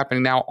things that are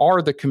happening now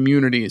are the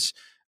communities,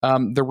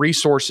 the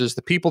resources,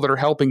 the people that are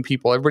helping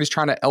people, everybody's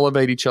trying to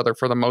elevate each other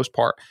for the most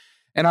part.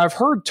 And I've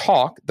heard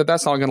talk that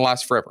that's not going to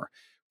last forever.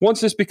 Once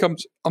this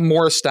becomes a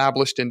more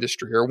established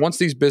industry, or once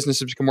these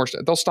businesses become more,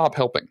 they'll stop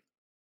helping.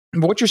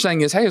 But what you're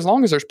saying is, hey, as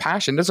long as there's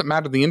passion, it doesn't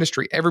matter the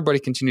industry, everybody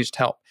continues to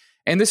help.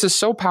 And this is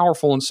so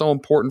powerful and so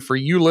important for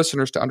you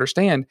listeners to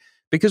understand,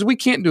 because we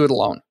can't do it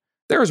alone.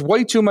 There is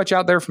way too much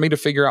out there for me to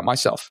figure out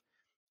myself.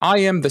 I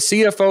am the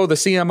CFO, the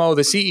CMO,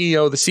 the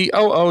CEO, the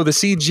COO, the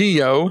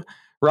CGO,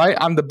 right?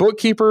 I'm the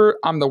bookkeeper.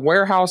 I'm the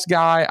warehouse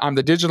guy. I'm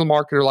the digital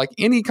marketer. Like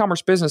any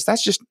e-commerce business,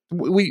 that's just,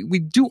 we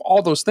do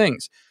all those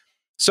things.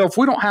 So if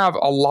we don't have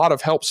a lot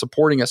of help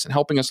supporting us and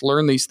helping us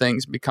learn these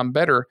things, become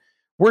better,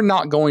 we're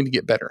not going to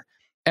get better.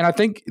 And I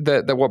think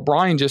that what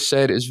Brian just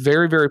said is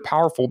very, very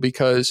powerful,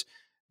 because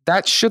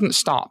that shouldn't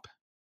stop.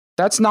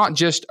 That's not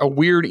just a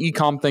weird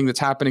e-com thing that's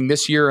happening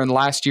this year and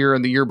last year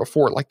and the year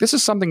before. Like, this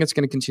is something that's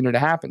going to continue to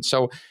happen.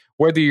 So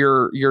whether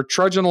you're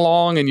trudging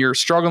along and you're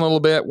struggling a little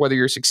bit, whether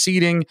you're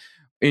succeeding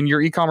in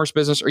your e-commerce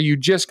business or you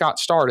just got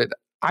started,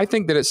 I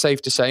think that it's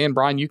safe to say, and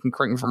Brian, you can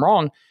correct me if I'm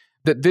wrong,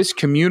 that this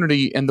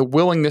community and the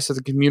willingness of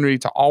the community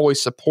to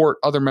always support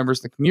other members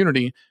of the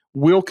community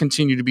will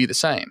continue to be the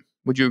same.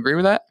 Would you agree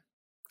with that?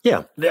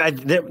 Yeah,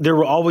 there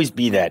will always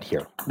be that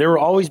here. There will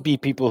always be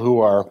people who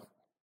are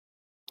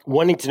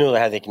wanting to know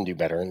how they can do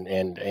better,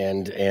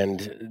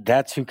 and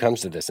that's who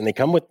comes to this, and they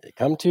come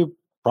to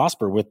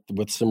prosper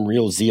with some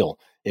real zeal.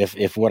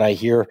 If what I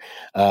hear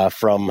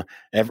from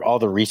all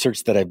the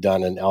research that I've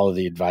done and all of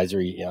the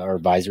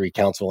advisory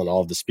council and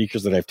all of the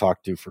speakers that I've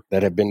talked to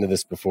that have been to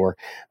this before,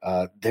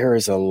 there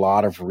is a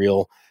lot of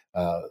real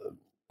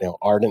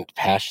ardent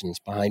passions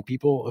behind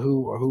people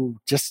who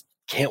just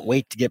can't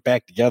wait to get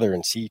back together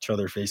and see each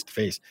other face to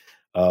face,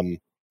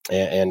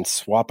 and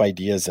swap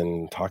ideas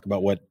and talk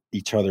about what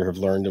each other have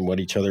learned and what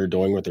each other are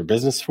doing with their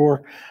business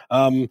for,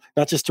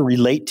 not just to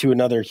relate to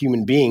another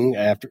human being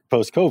after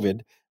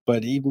post-COVID,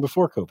 but even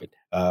before COVID,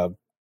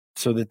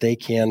 so that they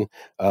can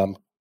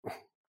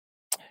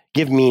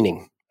give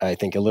meaning, I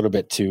think, a little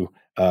bit to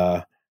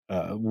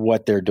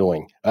what they're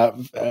doing.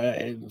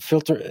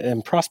 Filter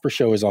and Prosper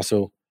Show is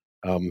also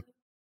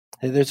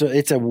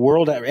it's a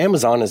world.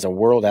 Amazon is a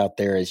world out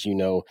there, as you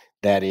know,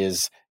 that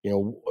is,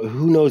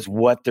 who knows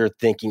what they're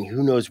thinking,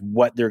 who knows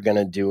what they're going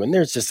to do, and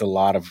there's just a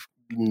lot of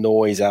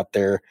noise out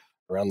there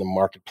around the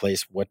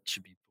marketplace. What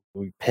should be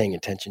we paying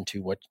attention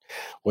to?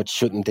 What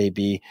shouldn't they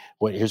be?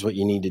 Here's what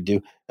you need to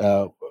do.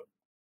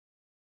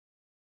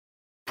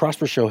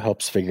 Prosper Show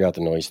helps figure out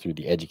the noise through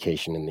the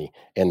education and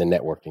the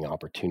networking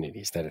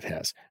opportunities that it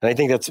has. And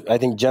I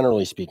think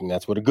generally speaking,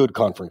 that's what a good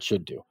conference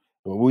should do.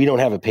 We don't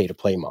have a pay to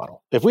play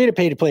model. If we had a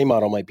pay to play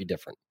model, it might be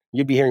different.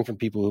 You'd be hearing from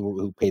people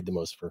who paid the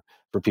most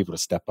for people to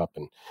step up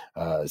and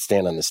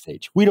stand on the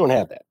stage. We don't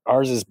have that.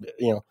 Ours is,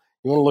 you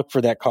want to look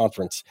for that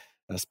conference.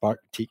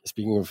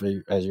 Speaking of,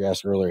 as you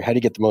asked earlier, how do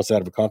you get the most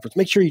out of a conference?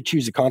 Make sure you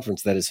choose a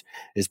conference that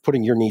is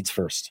putting your needs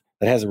first,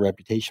 that has a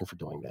reputation for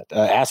doing that.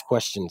 Ask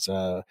questions,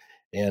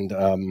 and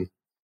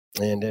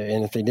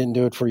if they didn't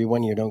do it for you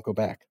 1 year, don't go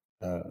back.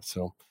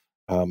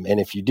 And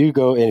if you do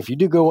go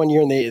 1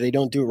 year and they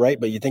don't do it right,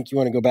 but you think you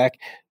want to go back,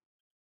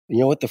 you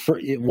know what?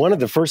 One of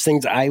the first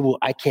things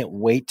I can't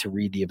wait to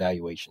read the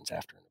evaluations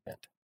after an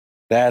event.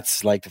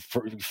 That's like the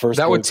first.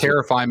 That would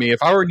terrify me.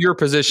 If I were in your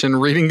position,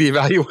 reading the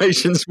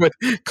evaluations would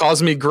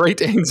cause me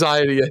great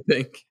anxiety, I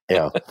think.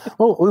 Yeah.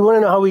 Well, we want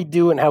to know how we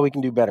do and how we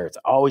can do better. It's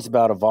always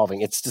about evolving.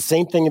 It's the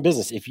same thing in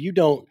business. If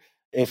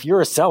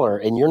you're a seller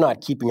and you're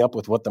not keeping up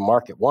with what the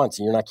market wants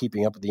and you're not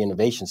keeping up with the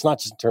innovations, not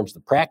just in terms of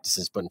the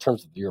practices, but in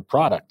terms of your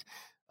product,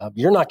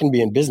 you're not going to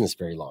be in business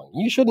very long.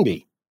 You shouldn't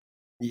be.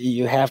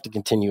 You have to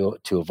continue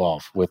to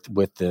evolve with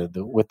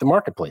the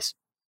marketplace.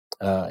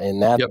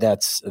 And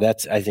that's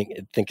I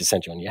think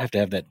essential. And you have to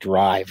have that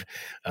drive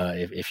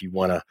if you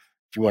want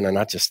to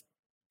not just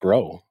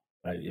grow,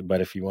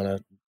 but if you want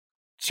to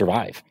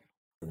survive.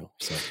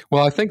 So.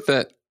 Well, I think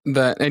that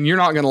and you're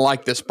not going to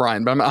like this,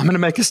 Brian, but I'm going to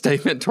make a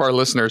statement to our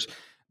listeners.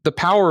 The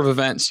power of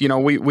events.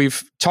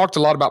 We've talked a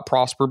lot about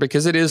Prosper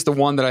because it is the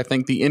one that I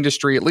think the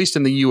industry, at least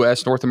in the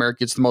U.S., North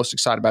America, gets the most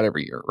excited about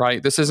every year.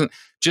 Right? This isn't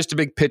just a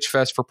big pitch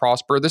fest for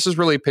Prosper. This is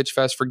really a pitch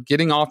fest for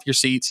getting off your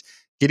seats,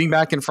 getting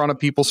back in front of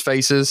people's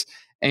faces,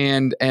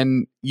 and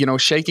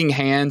shaking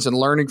hands and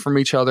learning from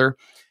each other.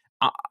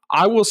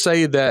 I will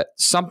say that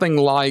something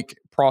like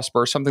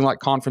Prosper, something like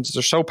conferences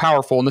are so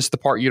powerful, and this is the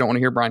part you don't want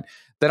to hear, Brian,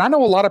 that I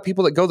know a lot of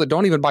people that go that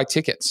don't even buy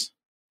tickets.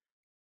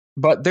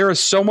 But there is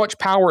so much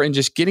power in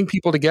just getting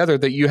people together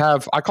that you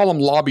have, I call them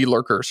lobby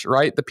lurkers,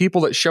 right? The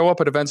people that show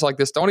up at events like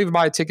this don't even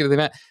buy a ticket to the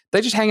event.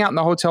 They just hang out in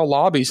the hotel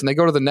lobbies and they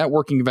go to the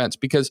networking events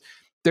because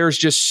there's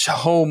just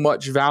so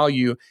much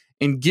value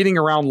in getting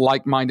around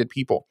like-minded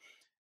people.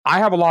 I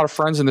have a lot of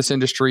friends in this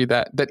industry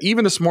that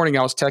even this morning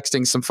I was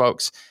texting some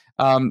folks,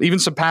 even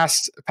some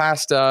past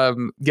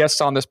guests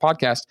on this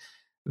podcast,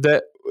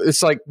 that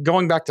it's like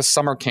going back to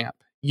summer camp.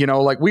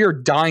 Like we are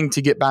dying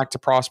to get back to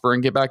Prosper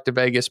and get back to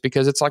Vegas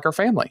because it's like our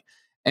family.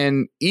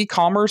 And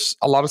e-commerce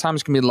a lot of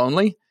times can be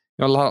lonely.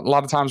 A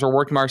lot of times we're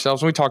working by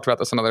ourselves. And we talked about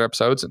this in other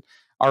episodes. And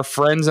our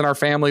friends and our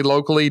family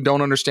locally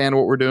don't understand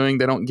what we're doing.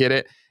 They don't get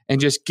it.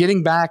 And just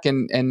getting back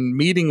and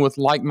meeting with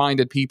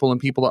like-minded people and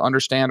people that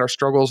understand our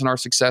struggles and our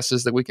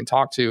successes that we can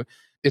talk to,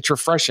 it's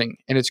refreshing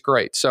and it's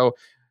great. So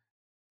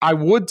I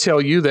would tell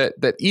you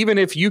that even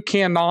if you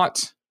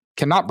cannot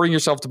bring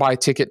yourself to buy a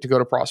ticket to go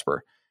to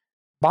Prosper,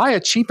 buy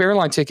a cheap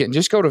airline ticket and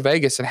just go to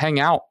Vegas and hang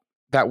out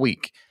that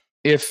week.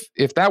 If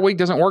that week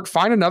doesn't work,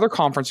 find another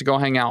conference to go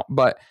hang out.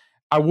 But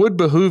I would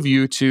behoove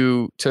you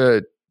to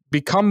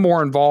become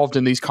more involved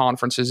in these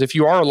conferences. If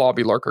you are a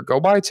lobby lurker, go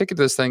buy a ticket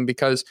to this thing,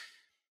 because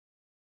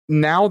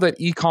now that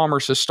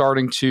e-commerce is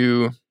starting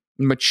to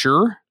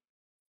mature,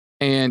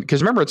 and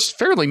because remember, it's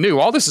fairly new.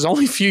 All this is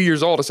only a few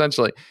years old,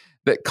 essentially.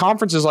 That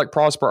conferences like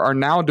Prosper are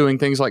now doing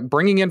things like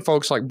bringing in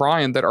folks like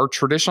Brian that are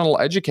traditional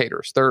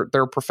educators.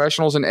 They're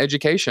professionals in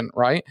education,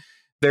 right?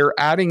 They're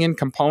adding in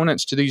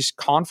components to these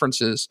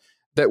conferences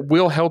that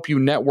will help you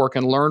network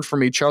and learn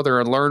from each other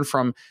and learn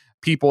from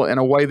people in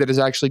a way that is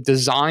actually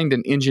designed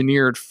and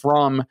engineered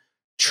from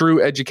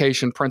true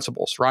education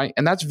principles, right?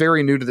 And that's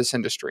very new to this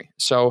industry.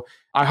 So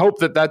I hope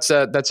that's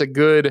a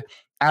good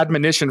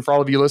admonition for all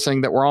of you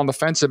listening that we're on the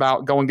fence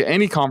about going to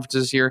any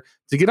conferences here,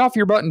 to get off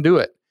your butt and do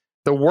it.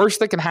 The worst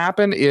that can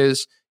happen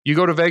is you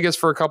go to Vegas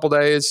for a couple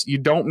days, you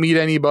don't meet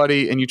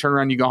anybody, and you turn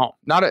around and you go home.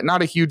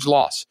 Not a huge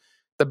loss.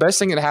 The best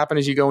thing that can happen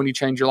is you go and you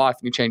change your life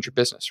and you change your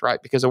business, right?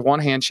 Because of one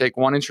handshake,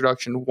 one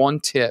introduction, one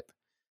tip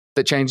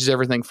that changes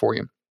everything for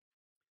you.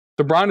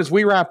 So Brian, as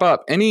we wrap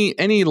up,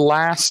 any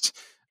last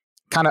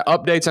kind of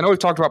updates? I know we've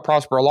talked about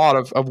Prosper a lot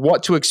of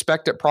what to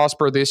expect at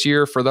Prosper this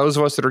year for those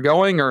of us that are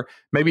going, or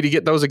maybe to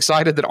get those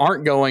excited that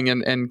aren't going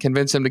and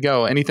convince them to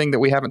go. Anything that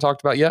we haven't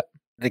talked about yet?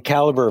 The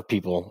caliber of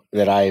people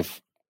that I've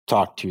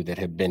talked to that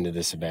have been to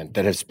this event,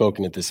 that have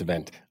spoken at this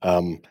event,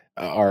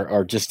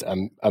 are just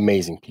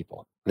amazing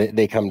people.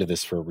 They come to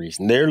this for a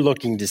reason. They're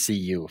looking to see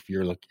you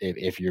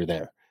if you're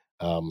there.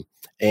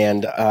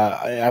 And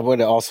I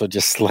would also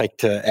just like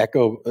to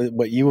echo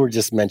what you were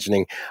just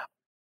mentioning.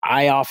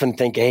 I often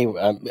think, hey,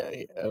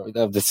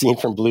 of the scene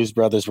from Blues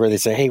Brothers where they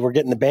say, "Hey, we're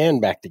getting the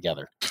band back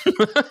together."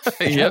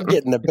 Yep.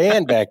 Getting the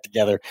band back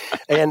together,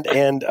 and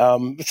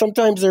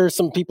sometimes there are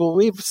some people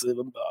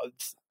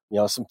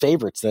some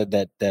favorites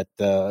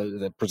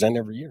that present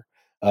every year.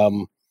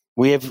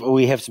 We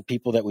have some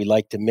people that we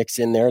like to mix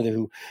in there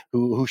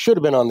who should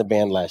have been on the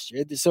band last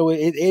year. So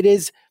it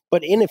is,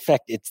 but in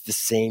effect, it's the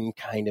same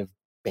kind of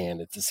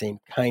band. It's the same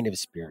kind of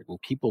spirit, and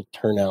people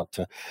turn out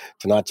to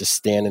not just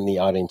stand in the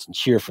audience and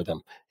cheer for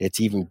them. It's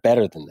even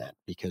better than that,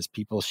 because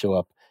people show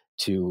up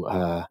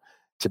to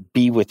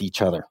be with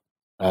each other,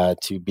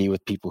 to be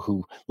with people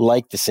who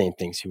like the same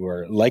things, who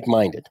are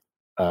like-minded,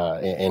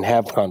 and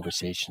have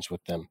conversations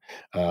with them.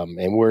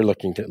 And we're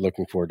looking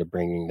forward to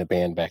bringing the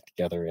band back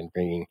together and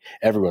bringing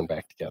everyone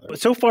back together.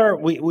 But so far,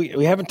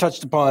 we haven't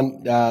touched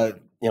upon.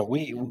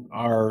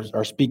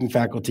 Our speaking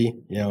faculty,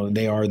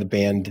 they are the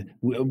band.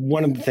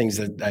 One of the things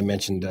that I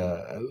mentioned,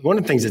 one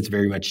of the things that's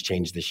very much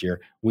changed this year,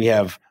 we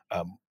have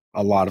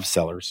a lot of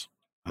sellers,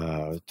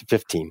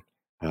 15.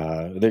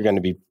 They're going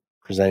to be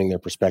presenting their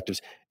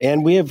perspectives.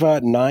 And we have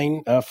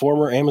 9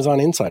 former Amazon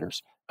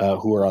insiders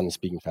who are on the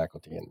speaking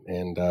faculty.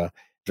 And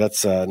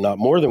that's not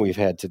more than we've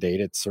had to date.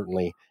 It's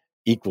certainly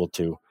equal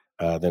to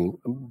than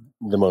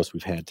the most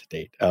we've had to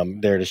date.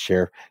 There to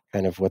share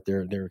kind of what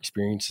their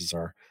experiences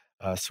are.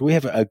 So we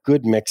have a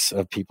good mix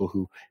of people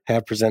who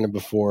have presented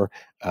before,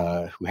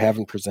 who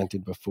haven't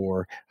presented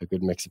before, a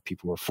good mix of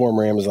people who are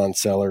former Amazon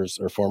sellers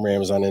or former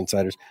Amazon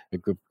insiders, a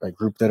group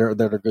that are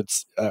good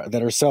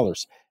that are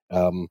sellers.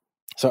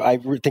 So I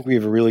think we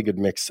have a really good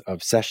mix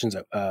of sessions,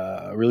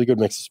 a really good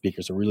mix of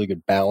speakers, a really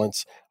good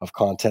balance of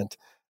content.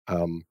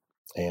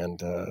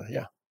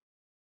 Yeah.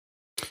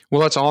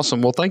 Well, that's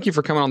awesome. Well, thank you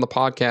for coming on the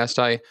podcast.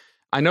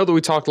 I know that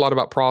we talked a lot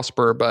about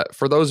Prosper, but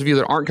for those of you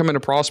that aren't coming to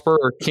Prosper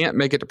or can't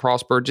make it to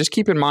Prosper, just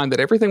keep in mind that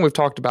everything we've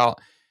talked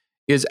about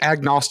is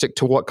agnostic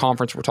to what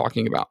conference we're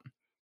talking about.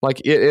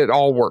 Like it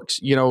all works.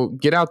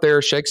 Get out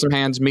there, shake some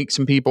hands, meet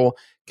some people,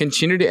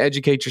 continue to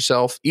educate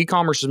yourself.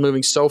 E-commerce is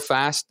moving so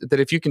fast that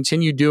if you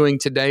continue doing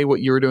today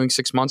what you were doing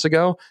 6 months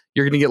ago,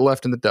 you're going to get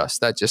left in the dust.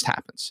 That just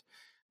happens.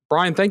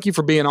 Brian, thank you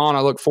for being on.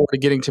 I look forward to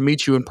getting to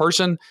meet you in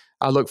person.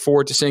 I look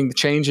forward to seeing the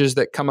changes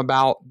that come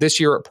about this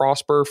year at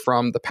Prosper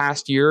from the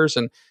past years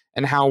and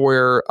how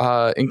we're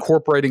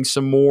incorporating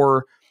some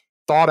more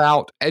thought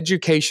out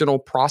educational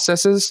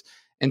processes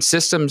and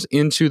systems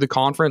into the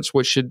conference,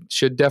 which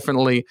should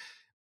definitely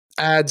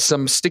add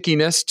some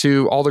stickiness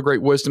to all the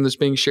great wisdom that's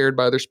being shared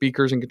by other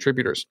speakers and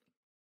contributors.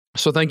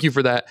 So thank you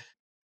for that.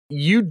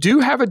 You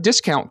do have a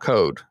discount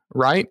code,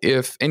 right?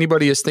 If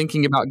anybody is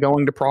thinking about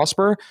going to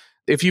Prosper,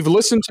 if you've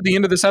listened to the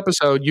end of this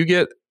episode, you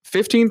get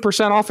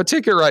 15% off a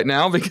ticket right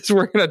now because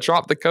we're going to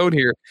drop the code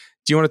here.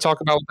 Do you want to talk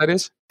about what that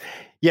is?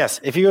 Yes.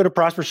 If you go to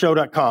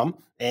prospershow.com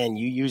and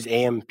you use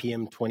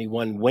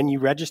AMPM21 when you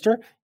register,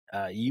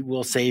 you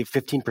will save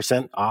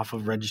 15% off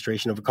of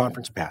registration of a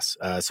conference pass.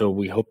 So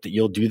we hope that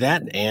you'll do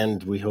that,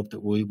 and we hope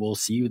that we will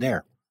see you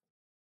there.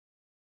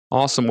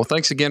 Awesome. Well,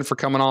 thanks again for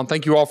coming on.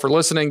 Thank you all for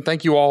listening.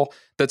 Thank you all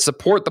that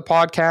support the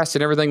podcast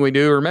and everything we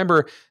do.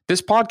 Remember,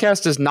 this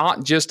podcast is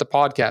not just a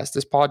podcast.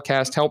 This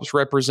podcast helps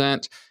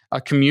represent a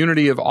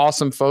community of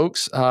awesome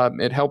folks.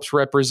 It helps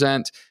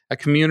represent a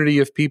community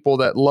of people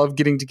that love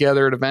getting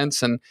together at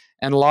events. And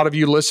a lot of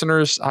you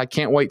listeners, I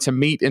can't wait to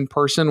meet in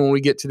person when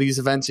we get to these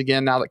events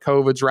again now that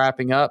COVID's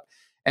wrapping up.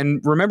 And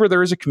remember,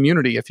 there is a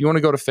community. If you want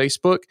to go to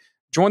Facebook,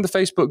 join the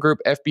Facebook group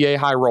FBA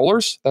High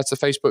Rollers. That's the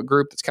Facebook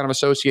group that's kind of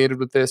associated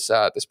with this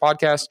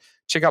podcast.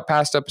 Check out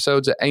past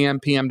episodes at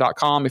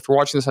ampm.com. If you're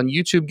watching this on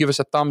YouTube, give us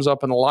a thumbs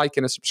up and a like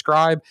and a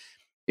subscribe.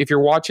 If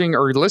you're watching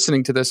or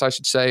listening to this, I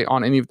should say,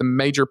 on any of the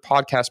major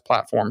podcast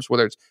platforms,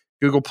 whether it's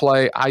Google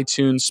Play,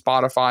 iTunes,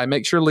 Spotify,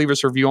 make sure to leave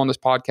us a review on this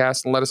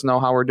podcast and let us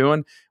know how we're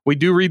doing. We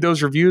do read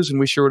those reviews,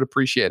 and we sure would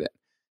appreciate it.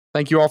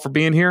 Thank you all for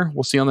being here.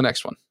 We'll see you on the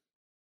next one.